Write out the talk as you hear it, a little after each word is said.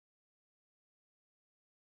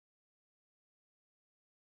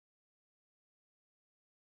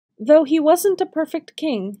Though he wasn't a perfect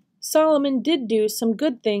king, Solomon did do some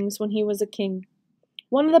good things when he was a king.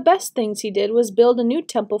 One of the best things he did was build a new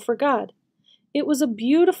temple for God. It was a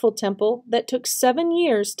beautiful temple that took 7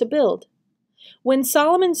 years to build. When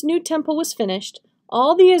Solomon's new temple was finished,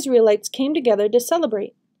 all the Israelites came together to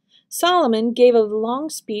celebrate. Solomon gave a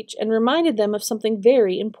long speech and reminded them of something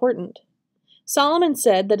very important. Solomon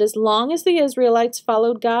said that as long as the Israelites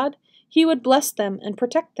followed God, he would bless them and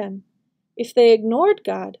protect them. If they ignored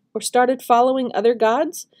God or started following other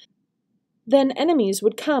gods, then enemies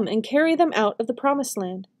would come and carry them out of the promised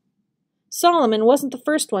land. Solomon wasn't the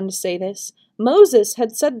first one to say this. Moses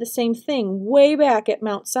had said the same thing way back at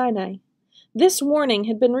Mount Sinai. This warning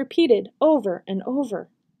had been repeated over and over.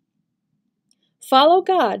 Follow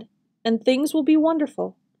God, and things will be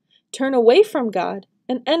wonderful. Turn away from God,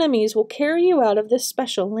 and enemies will carry you out of this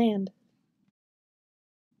special land.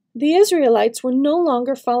 The Israelites were no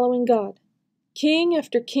longer following God. King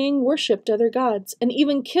after king worshipped other gods, and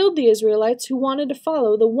even killed the Israelites who wanted to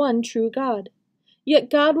follow the one true God. Yet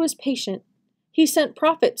God was patient. He sent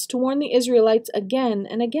prophets to warn the Israelites again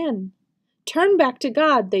and again. Turn back to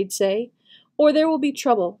God, they'd say, or there will be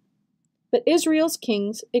trouble. But Israel's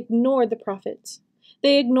kings ignored the prophets.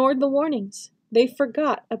 They ignored the warnings. They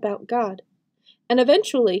forgot about God. And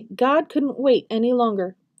eventually, God couldn't wait any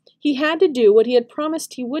longer. He had to do what he had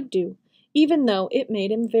promised he would do, even though it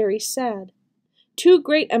made him very sad. 2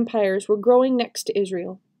 great empires were growing next to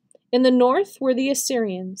Israel. In the north were the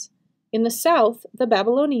Assyrians. In the south, the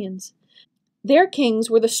Babylonians. Their kings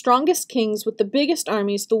were the strongest kings with the biggest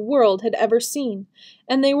armies the world had ever seen,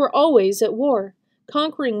 and they were always at war,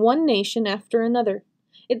 conquering one nation after another.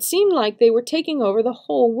 It seemed like they were taking over the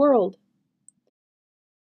whole world.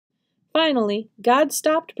 Finally, God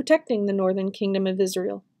stopped protecting the northern kingdom of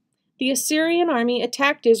Israel. The Assyrian army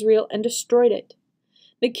attacked Israel and destroyed it.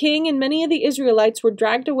 The king and many of the Israelites were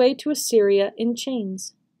dragged away to Assyria in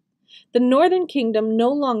chains. The northern kingdom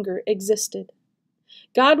no longer existed.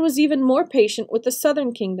 God was even more patient with the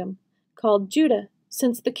southern kingdom, called Judah,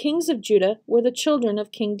 since the kings of Judah were the children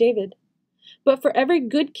of King David. But for every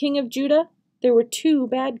good king of Judah, there were 2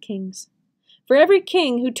 bad kings. For every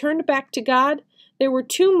king who turned back to God, there were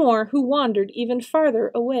 2 more who wandered even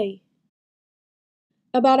farther away.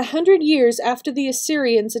 About 100 years after the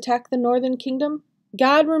Assyrians attacked the northern kingdom,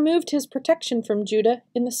 God removed his protection from Judah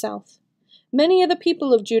in the south. Many of the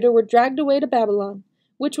people of Judah were dragged away to Babylon,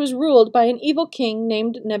 which was ruled by an evil king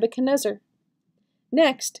named Nebuchadnezzar.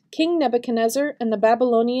 Next, King Nebuchadnezzar and the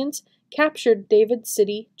Babylonians captured David's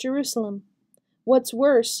city, Jerusalem. What's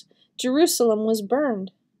worse, Jerusalem was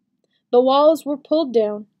burned. The walls were pulled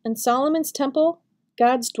down, and Solomon's temple,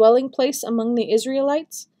 God's dwelling place among the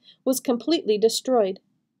Israelites, was completely destroyed.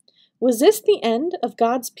 Was this the end of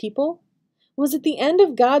God's people? Was it the end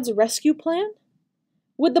of God's rescue plan?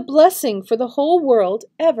 Would the blessing for the whole world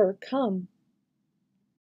ever come?